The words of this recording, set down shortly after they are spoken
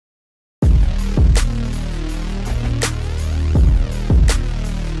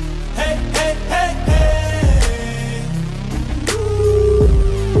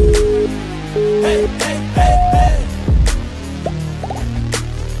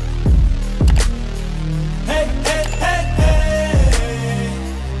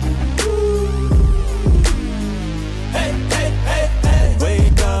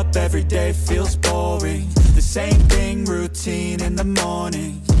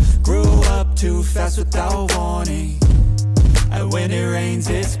fast without warning, and when it rains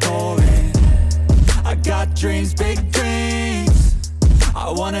it's pouring. I got dreams, big dreams,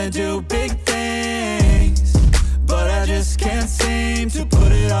 I wanna do big things, but I just can't seem to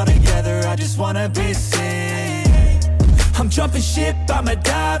put it all together. I just wanna be seen. I'm jumping ship, I'm a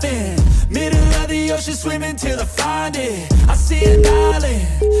diving, middle of the ocean, swimming till I find it. I see an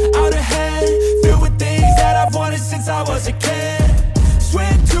island, out ahead, filled with things that I've wanted since I was a kid.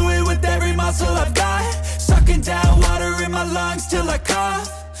 Swim to it with every muscle I've got, sucking down water in my lungs till I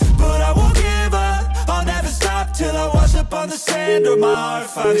cough. But I won't give up, I'll never stop till I wash up on the sand or my heart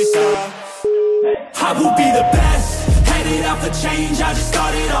finally stops. I will be the best, headed out for change, I just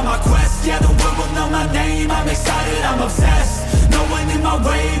started on my quest. Yeah, the world will know my name, I'm excited, I'm obsessed. No one in my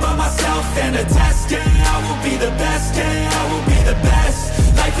way but myself and a test. Yeah, I will be the best, yeah, I will be the best.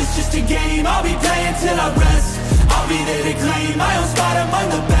 Life is just a game, I'll be playing till I rest. I'll be there to claim my own spot among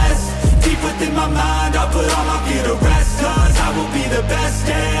the best. Deep within my mind, I'll put all my fear to rest. Cause I will be the best,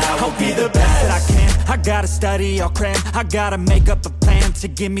 yeah, I will be the best that I can. I gotta study, I'll cram, I gotta make up a plan to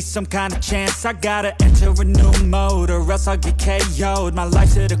give me some kind of chance. I gotta enter a new mode or else I'll get KO'd. My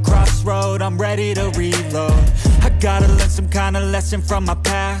life's at a crossroad, I'm ready to reload. I gotta learn some kind of lesson from my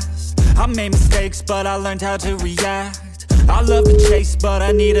past. I made mistakes, but I learned how to react. I love the chase, but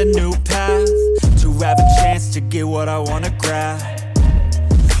I need a new path to have a chance to get what I wanna grab.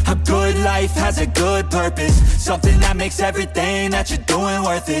 A good life has a good purpose, something that makes everything that you're doing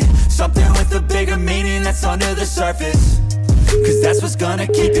worth it. Something with a bigger meaning that's under the surface, cause that's what's gonna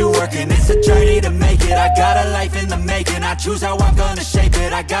keep you working. It's a journey to make it, I got a life in the making. I choose how I'm gonna shape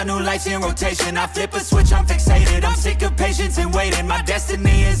it, I got new lights in rotation. I flip a switch, I'm fixated, I'm sick of patience and waiting. My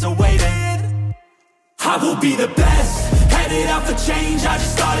destiny is awaiting. I will be the best, headed out for change, I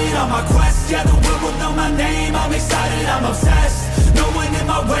just started on my quest. Yeah, the world will know my name, I'm excited, I'm obsessed. No one in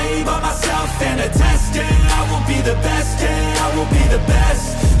my way but myself and a test. Yeah, I will be the best, yeah, I will be the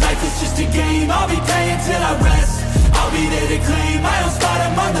best. Life is just a game, I'll be playing till I rest. I'll be there to claim my own spot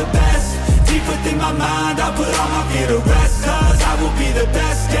among the best. Deep within my mind, I'll put all my fear to rest. Cause I will be the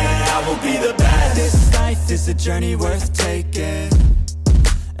best, yeah, I will be the best. This life is a journey worth taking,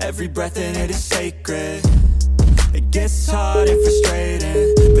 every breath in it is sacred. It gets hard and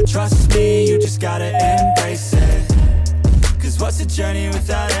frustrating, but trust me, you just gotta embrace it. Cause what's a journey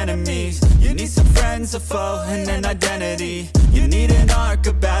without enemies? You need some friends, a foe, and an identity. You need an arc,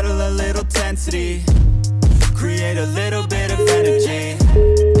 a battle, a little tensity. Create a little bit of energy.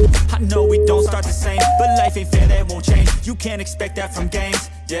 I know we don't start the same, but life ain't fair, that won't change. You can't expect that from games,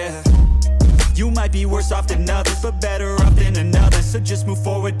 yeah. You might be worse off than others, but better off than another. So just move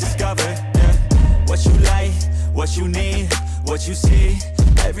forward, discover, yeah. What you like, what you need, what you see.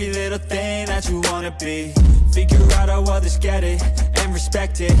 Every little thing that you wanna be. Figure out how others get it, and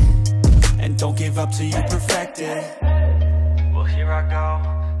respect it. And don't give up till you perfect it. Well, here I go,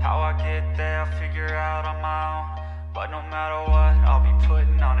 how I get there, I'll figure out on my own. But no matter what, I'll be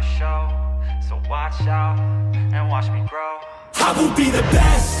putting on a show. So watch out, and watch me grow. I will be the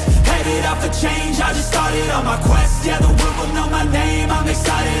best, headed out for change, I just started on my quest. Yeah, the world will know my name, I'm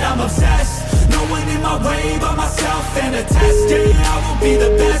excited, I'm obsessed. No one in my way but myself and a test. Yeah, I will be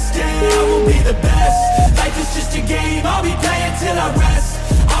the best, yeah, I will be the best. Life is just a game, I'll be playing till I rest.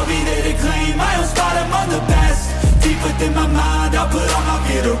 I'll be there to claim my own spot among the best. Deep within my mind, I'll put all my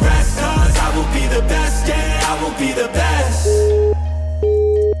fear to rest. Cause I will be the best, yeah, I will be the best.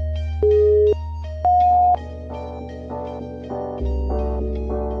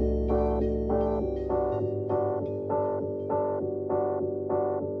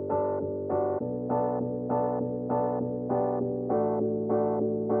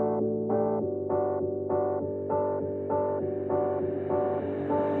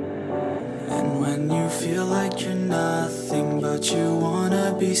 Feel like you're nothing, but you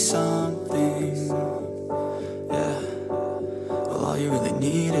wanna be something. Yeah. Well, all you really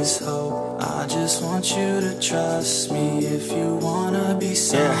need is hope. I just want you to trust me if you wanna be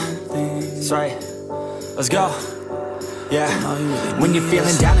something. Yeah, that's right. Let's go. Yeah, when you're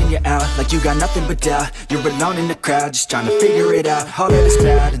feeling down and you're out, like you got nothing but doubt. You're alone in the crowd, just trying to figure it out. All of this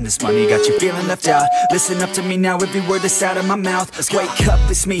cloud and this money got you feeling left out. Listen up to me now, every word that's out of my mouth. Wake up,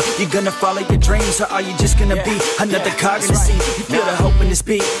 it's me. You're gonna follow your dreams, or are you just gonna be another cog in the scene? You feel the hope in this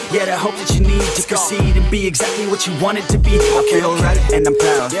beat, yeah, the hope that you need to proceed and be exactly what you want it to be. I feel right and I'm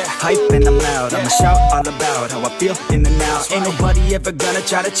proud, hype and I'm loud. I'ma shout all about how I feel in the now. Ain't nobody ever gonna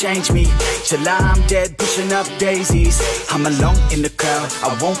try to change me till I'm dead, pushing up daisies. I'm alone in the crowd,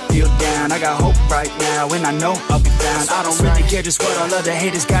 I won't feel down. I got hope right now, and I know I'll be found. I don't really care just what all other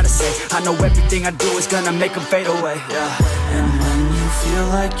haters gotta say. I know everything I do is gonna make them fade away, yeah. And when you feel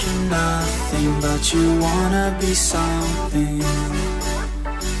like you're nothing, but you wanna be something.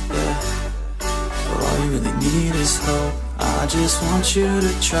 Yeah, well all you really need is hope. I just want you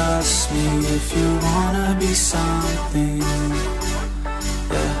to trust me if you wanna be something.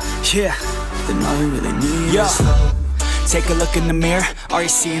 Yeah, then all you really need is hope. Take a look in the mirror, are you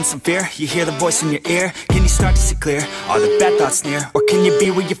seeing some fear? You hear the voice in your ear, can you start to see clear? Are the bad thoughts near? Or can you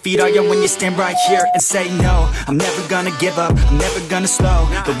be where your feet are, yeah, when you stand right here and say no? I'm never gonna give up, I'm never gonna slow.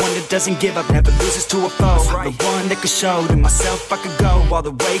 The one that doesn't give up, never loses to a foe. The one that could show to myself I could go all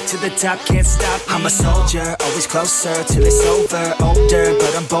the way to the top, can't stop me. I'm a soldier, always closer till it's over. Older,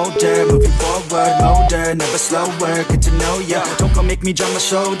 but I'm bolder, moving forward, older, never slower. Good to know ya, don't go make me drop my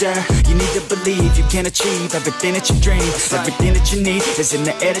shoulder. You need to believe you can achieve everything that you dream. Everything that you need is in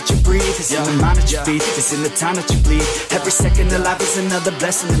the air that you breathe. It's in the mind that you feed, it's in the time that you bleed. Every second of life is another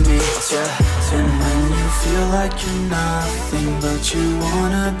blessing to me. And when you feel like you're nothing, but you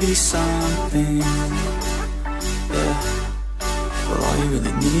wanna be something. Yeah, well all you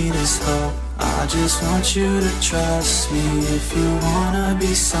really need is hope. I just want you to trust me if you wanna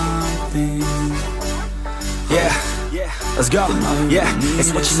be something. Yeah, let's go. Yeah,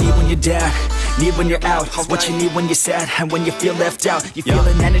 it's what you need when you're down, need when you're out. It's what you need when you're sad and when you feel left out. You feel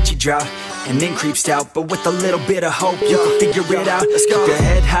an energy drought and then creeps out, but with a little bit of hope you can figure it out. Let's go. Keep your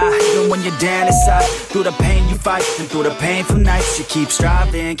head high even when you're down inside. Through the pain you fight and through the painful nights you keep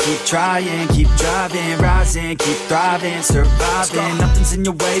striving, keep trying, keep driving, rising, keep thriving, surviving. Nothing's in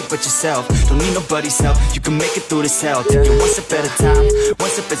your way but yourself. Don't need nobody's help. You can make it through this hell. Take it one step at a time, one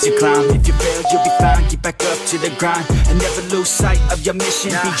step as you climb. If you fail you'll be fine. Get back up to the grind and never lose sight of your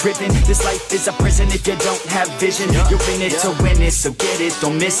mission. Be driven. This life is a prison if you don't have vision. You're in it to win it, so get it,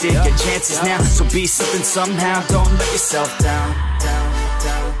 don't miss it. Your chances now, so be something somehow. Don't let yourself down.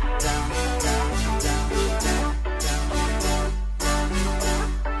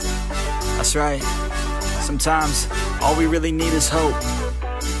 That's right. Sometimes all we really need is hope.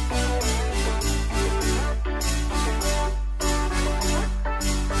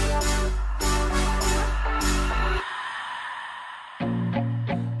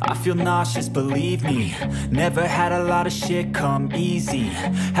 I feel nauseous, believe me. Never had a lot of shit come easy.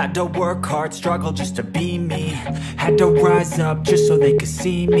 Had to work hard, struggle just to be me. Had to rise up just so they could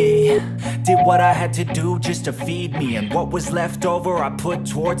see me. Did what I had to do just to feed me. And what was left over I put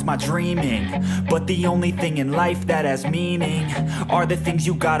towards my dreaming. But the only thing in life that has meaning are the things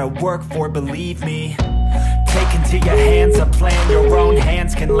you gotta work for, believe me. Take into your hands a plan, your own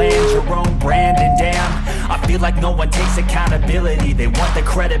hands can land your own brand. And damn, I feel like no one takes accountability. They want the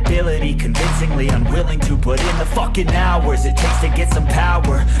credibility, convincingly unwilling to put in the fucking hours it takes to get some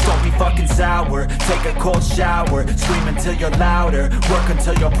power. Don't be fucking sour, take a cold shower. Scream until you're louder, work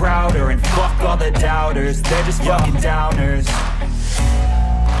until you're prouder. And fuck all the doubters, they're just fucking downers.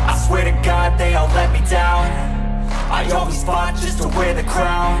 I swear to God they all let me down. I always fought just to wear the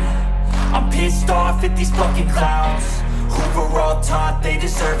crown. I'm pissed off at these fucking clowns who were all taught they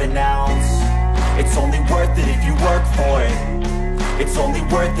deserve an ounce. It's only worth it if you work for it. It's only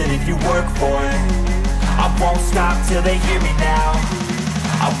worth it if you work for it. I won't stop till they hear me now.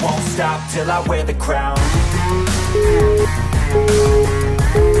 I won't stop till I wear the crown.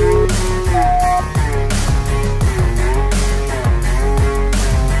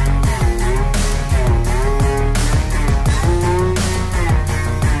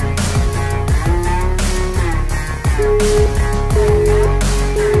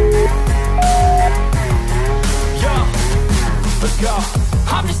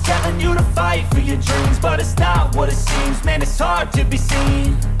 I'm just telling you to fight for your dreams, but it's not what it seems. Man, it's hard to be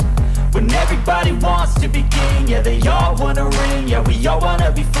seen when everybody wants to be king. Yeah, they all wanna ring, yeah, we all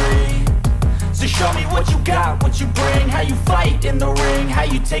wanna be free. So show me what you got, what you bring, how you fight in the ring, how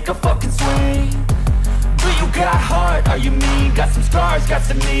you take a fucking swing. Do you got heart, are you mean? Got some scars, got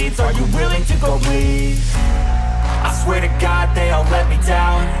some needs, are you willing to go bleed? I swear to God they all let me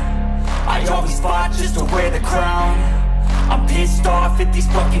down. I always fought just to wear the crown. I'm pissed off at these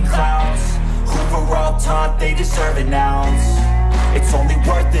fucking clowns who were all taught they deserve an ounce. It's only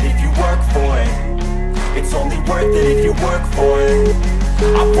worth it if you work for it. It's only worth it if you work for it.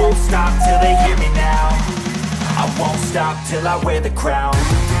 I won't stop till they hear me now. I won't stop till I wear the crown. I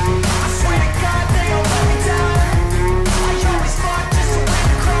swear to God they all let me down. I always fought just to wear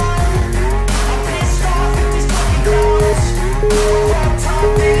the crown. I'm pissed off at these fucking clowns who were all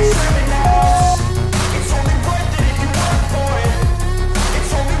taught they deserve an ounce. It's only worth it if you work for it. It's only worth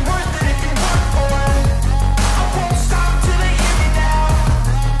it if you work for it. I won't stop till they hear me now.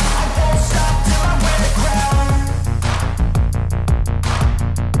 I won't stop till I wear the crown.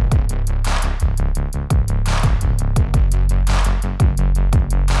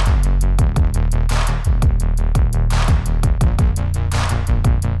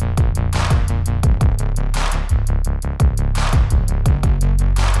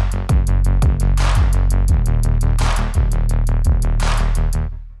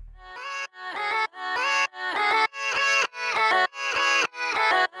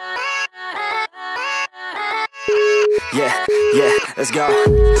 yeah, let's go.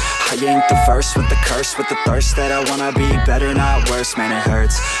 I ain't the first with the curse, with the thirst that I wanna be better, not worse, man it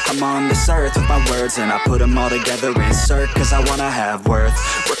hurts. I'm on this earth with my words and I put them all together, insert, cause I wanna have worth.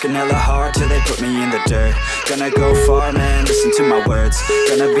 Working hella hard till they put me in the dirt. Gonna go far, man, listen to my words.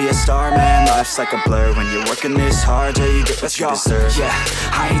 Gonna be a star, man, life's like a blur. When you're working this hard, yeah, you get what you deserve. Yeah,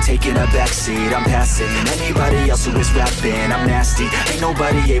 I ain't taking a backseat, I'm passing anybody else who is rapping. I'm nasty, ain't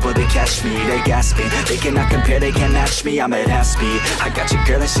nobody able to catch me. They gasping, they cannot compare, they can't match me. I'm at half speed, I got your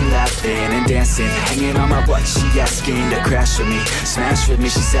girl and she laughing and dancing, hanging on my butt, she asking to crash with me, smash with me,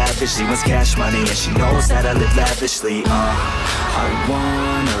 she savage, she wants cash money and she knows that I live lavishly. I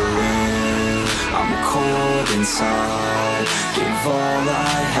wanna live, I'm cold inside, give all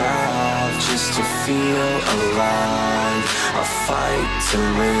I have just to feel alive. I fight to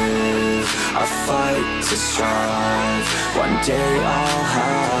live, I fight to strive, one day I'll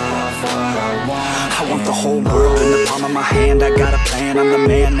have what I want. I want the whole world in the palm of my hand, I got a plan, I'm the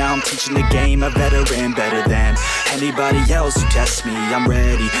man, now I'm teaching the game, a veteran, better than anybody else who tests me. I'm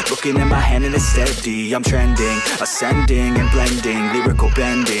ready, looking at my hand and it's steady, I'm trending, ascending and blending, lyrical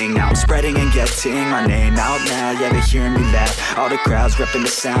bending, now I'm spreading and getting my name out now, yeah they hearing me laugh, all the crowds repping the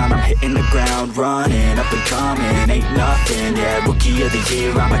sound, I'm hitting the ground, running, up and coming, ain't nothing, yeah, rookie of the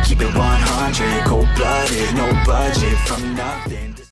year, I'ma keep it 100, cold-blooded, no budget, from nothing.